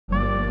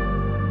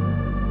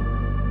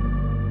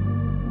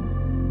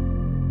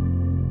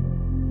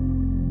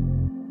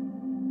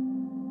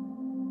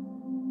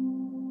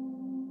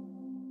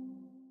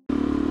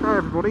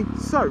everybody.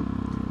 So,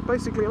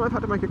 basically I've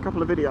had to make a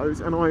couple of videos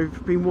and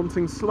I've been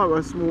wanting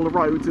slower, smaller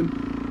roads, and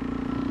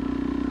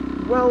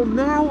well,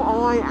 now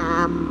I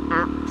am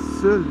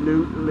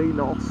absolutely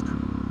lost.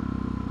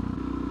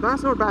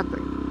 That's not a bad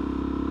thing.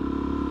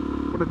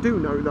 What I do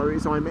know though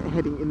is I'm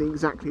heading in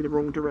exactly the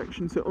wrong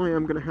direction, so I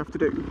am going to have to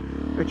do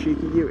a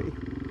cheeky Yui.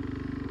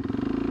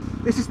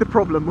 This is the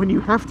problem when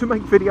you have to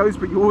make videos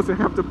but you also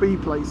have to be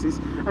places,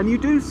 and you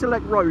do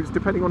select roads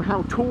depending on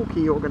how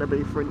talky you're going to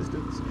be, for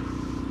instance.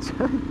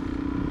 So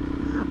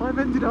I've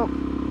ended up,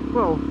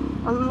 well,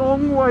 a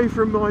long way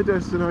from my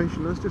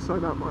destination, let's just say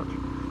that much.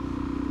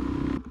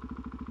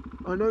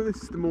 I know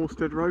this is the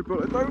Morsted Road,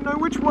 but I don't know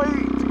which way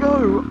to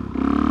go.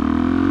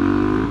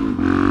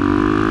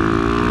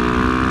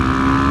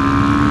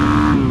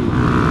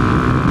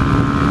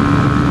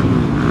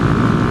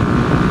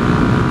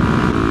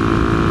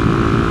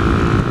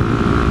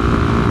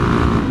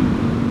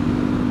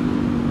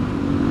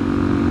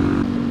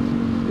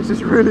 This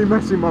is really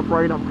messing my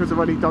brain up because I've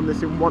only done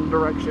this in one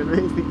direction, and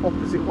it's the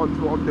opposite one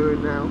to what I'm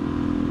doing now.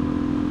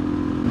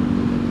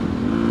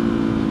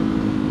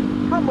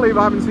 Can't believe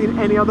I haven't seen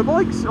any other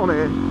bikes on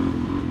here.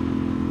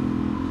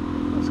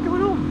 What's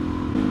going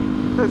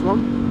on? There's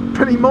one,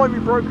 but he might be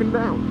broken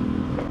down.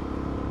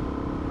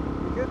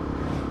 You good?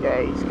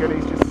 Yeah, he's good.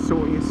 He's just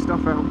sorting his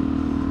stuff out.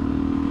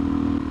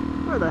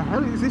 Where the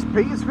hell is this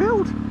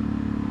Petersfield?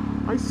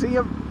 I see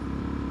a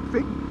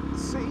big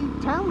city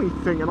towny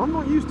thing, and I'm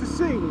not used to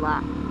seeing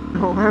that.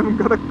 Oh, I haven't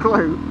got a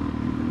clue.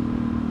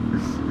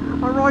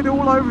 I ride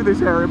all over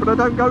this area, but I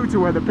don't go to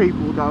where the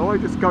people go. I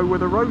just go where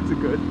the roads are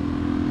good.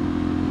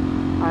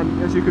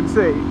 And as you can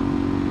see,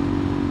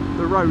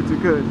 the roads are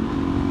good,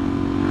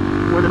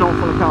 where they're not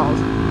full of cars.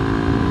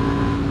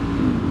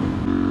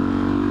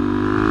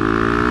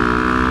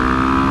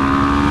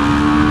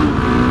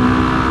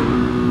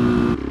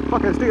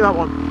 Okay, let's do that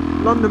one.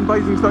 London,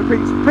 Basingstoke,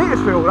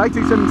 Petersfield,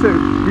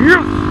 8272.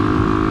 Yes!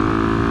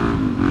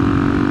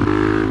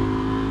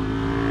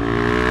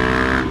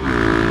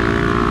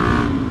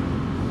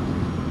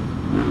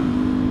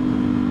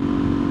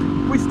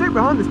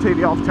 Behind this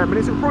TV after 10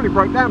 minutes, it'll probably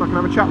break down. I can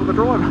have a chat with the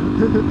driver.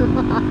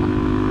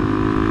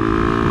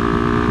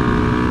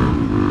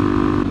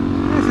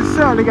 This is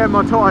certainly getting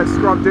my tyres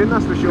scrubbed in,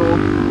 that's for sure.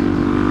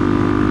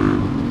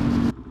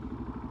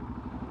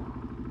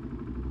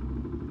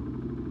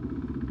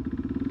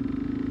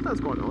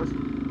 That's quite nice.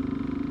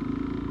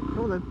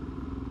 Go on then.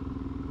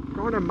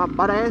 Go on then, my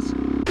buddies.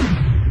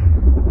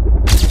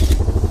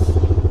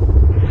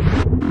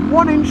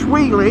 1-inch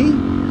wheelie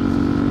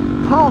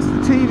past the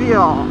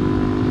TVR.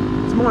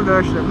 It's my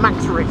version of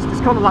max wrist.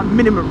 It's kind of like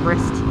minimum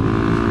wrist.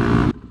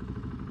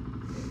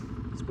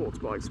 Sports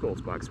bike,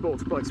 sports bike,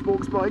 sports bike,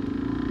 sports bike.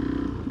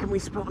 Can we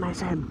spot an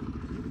SM?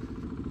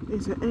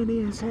 Is there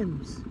any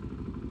SMs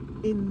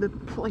in the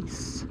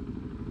place?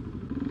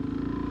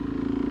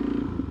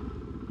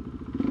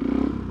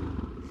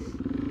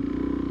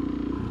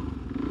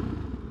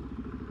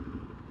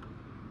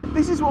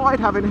 This is what I'd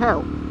have in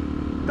hell.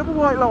 Double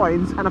white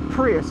lines and a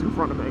Prius in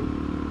front of me.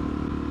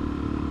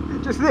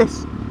 Just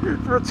this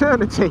for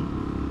eternity.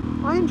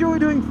 I enjoy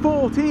doing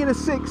 40 and a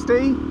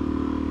 60.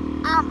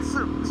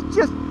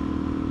 Absolutely,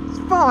 it's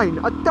fine.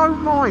 I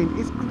don't mind.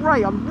 It's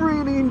great. I'm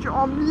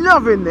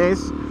loving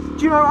this.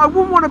 Do you know, I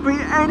wouldn't want to be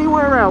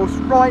anywhere else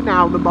right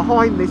now than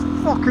behind this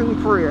fucking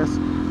Prius.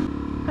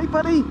 Hey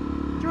buddy,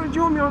 do you want to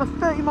join me on a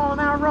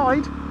 30-mile-an-hour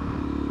ride?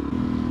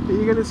 Are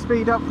you going to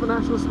speed up for the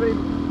national speed?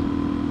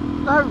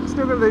 No,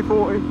 still going to do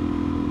 40.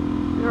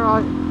 You're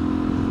right.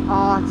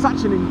 Ah, it's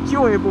such an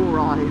enjoyable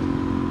ride.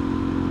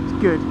 It's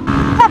good.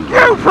 Fuck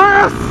you,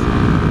 Prius!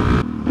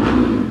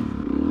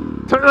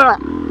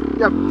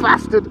 You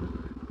bastard!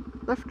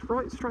 Left,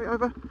 right, straight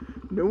over.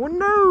 No one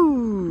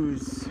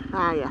knows.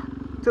 Ah, yeah.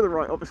 To the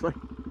right, obviously.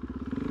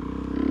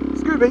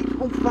 Scooby!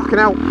 Oh, fucking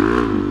hell!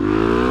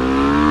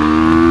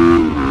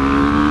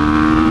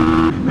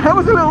 That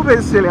was a little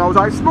bit silly. I was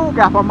like, small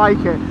gap, I'll make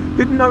it.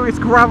 Didn't notice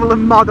gravel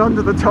and mud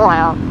under the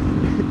tyre.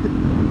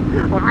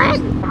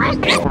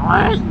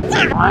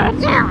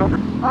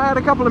 I had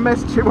a couple of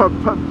messages,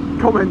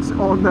 comments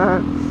on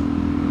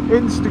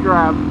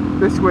Instagram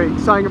this week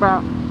saying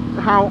about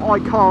how I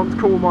can't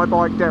call my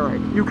bike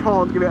Derek. You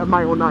can't give it a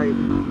male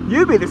name.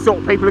 You be the sort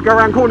of people who go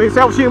around calling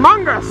yourselves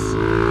humongous.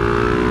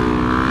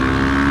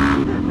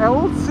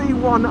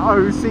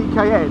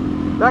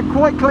 LC10CKN. That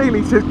quite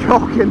clearly says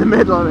cock in the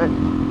middle of it.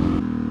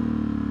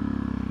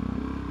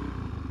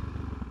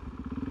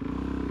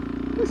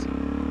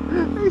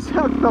 He's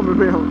had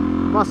thumbnail.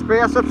 Must be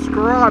a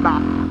subscriber.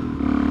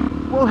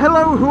 Well,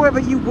 hello, whoever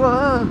you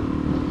were.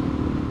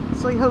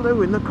 Say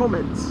hello in the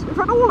comments. In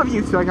fact, all of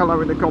you say hello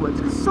in the comments,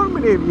 because so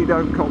many of you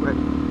don't comment.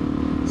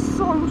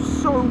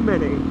 So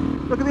many.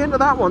 Look at the end of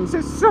that one, it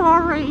says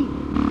sorry.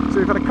 So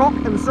we've had a cock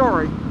and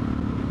sorry.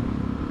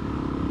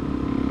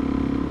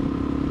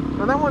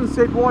 And that one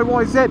said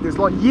YYZ, it's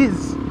like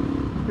yiz.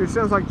 It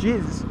sounds like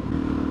jizz.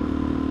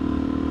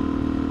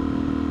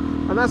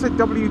 And that said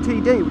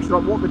WTD, which is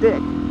like what the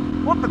dick.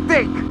 What the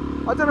dick?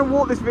 I don't know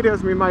what this video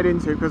has been made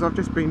into, because I've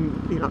just been,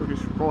 you know,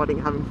 just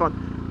riding, having fun.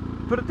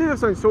 But I do have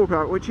something to talk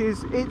about, which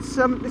is it's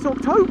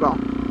October.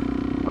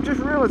 I've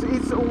just realised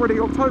it's already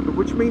October,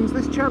 which means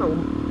this channel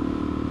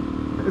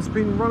has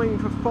been running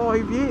for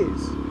 5 years.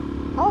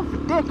 Half a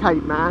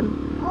decade,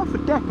 man. Half a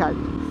decade.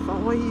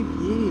 5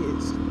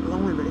 years.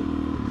 Blimey.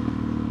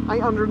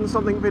 800 and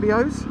something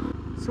videos.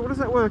 So what does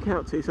that work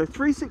out to? So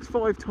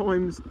 365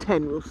 times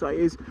 10, we'll say,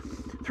 is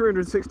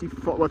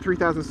 365, well,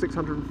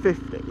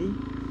 3,650.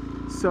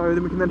 So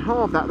then we can then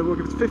halve that will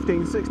give us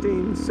 15,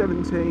 16,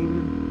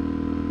 17,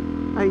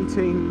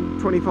 18,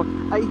 25,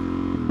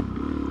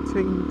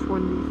 18,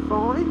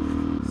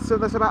 25. So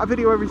that's about a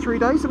video every 3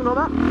 days, something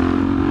like that.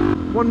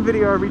 One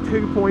video every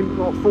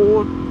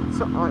 2.4.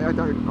 So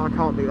I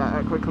can't do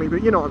that quickly,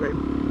 but you know what I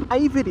mean.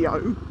 A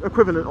video,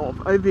 equivalent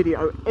of a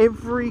video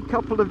every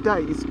couple of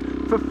days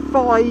for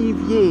 5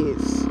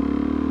 years.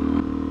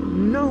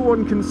 No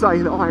one can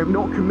say that I am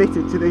not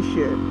committed to this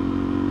shit.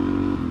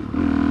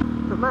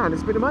 But man,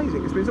 it's been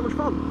amazing. It's been so much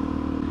fun.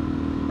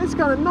 It's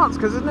kind of nuts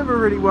because it's never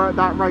really worked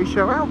that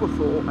ratio out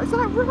before. Is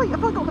that right?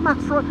 Have I got the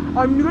maths right?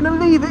 I'm going to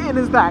leave it in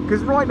as that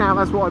because right now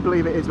that's what I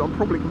believe it is, but I'm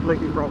probably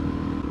completely wrong.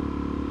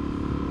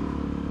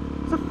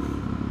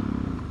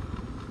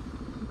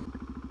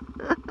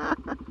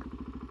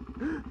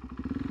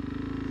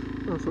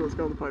 Oh, so let's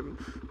go on the pavement.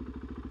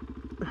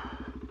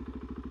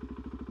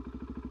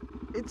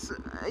 It's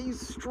a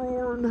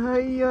straw and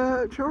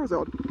a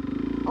Charizard.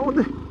 Oh,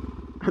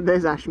 and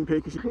there's Ash and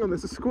Pikachu. Hang on,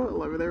 there's a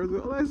Squirtle over there as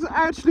well. That's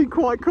actually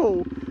quite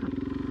cool.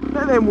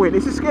 Let them win.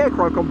 It's a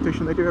scarecrow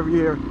competition they do every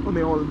year on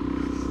the island.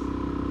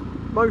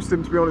 Most of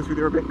them, to be honest with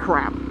you, are a bit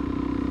crap.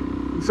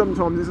 And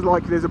sometimes it's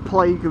like there's a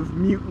plague of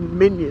mutant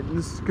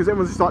minions, because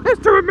everyone's just like, let's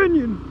do a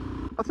minion!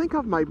 I think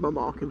I've made my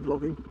mark in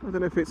vlogging. I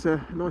don't know if it's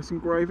a nice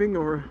engraving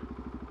or a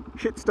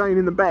shit stain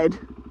in the bed.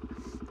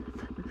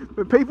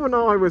 But people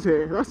know I was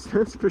here, that's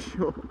for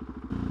sure.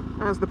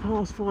 As the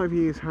past 5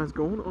 years has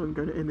gone, I'm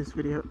going to end this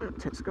video at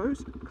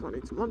Tesco's, because I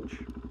need some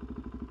lunch.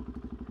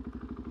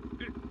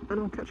 And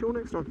I'll catch you all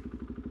next time.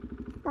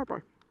 Bye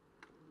bye.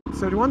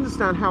 So to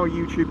understand how a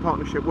YouTube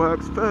partnership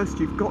works, first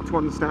you've got to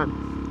understand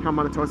how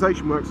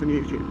monetization works on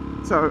YouTube.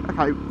 So,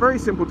 okay, very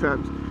simple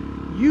terms.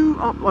 You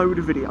upload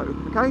a video,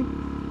 okay?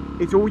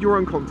 It's all your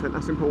own content,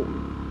 that's important.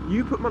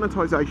 You put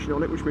monetization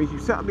on it, which means you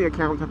set up the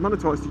account, have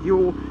monetized to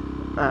your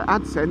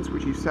AdSense,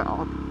 which you set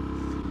up,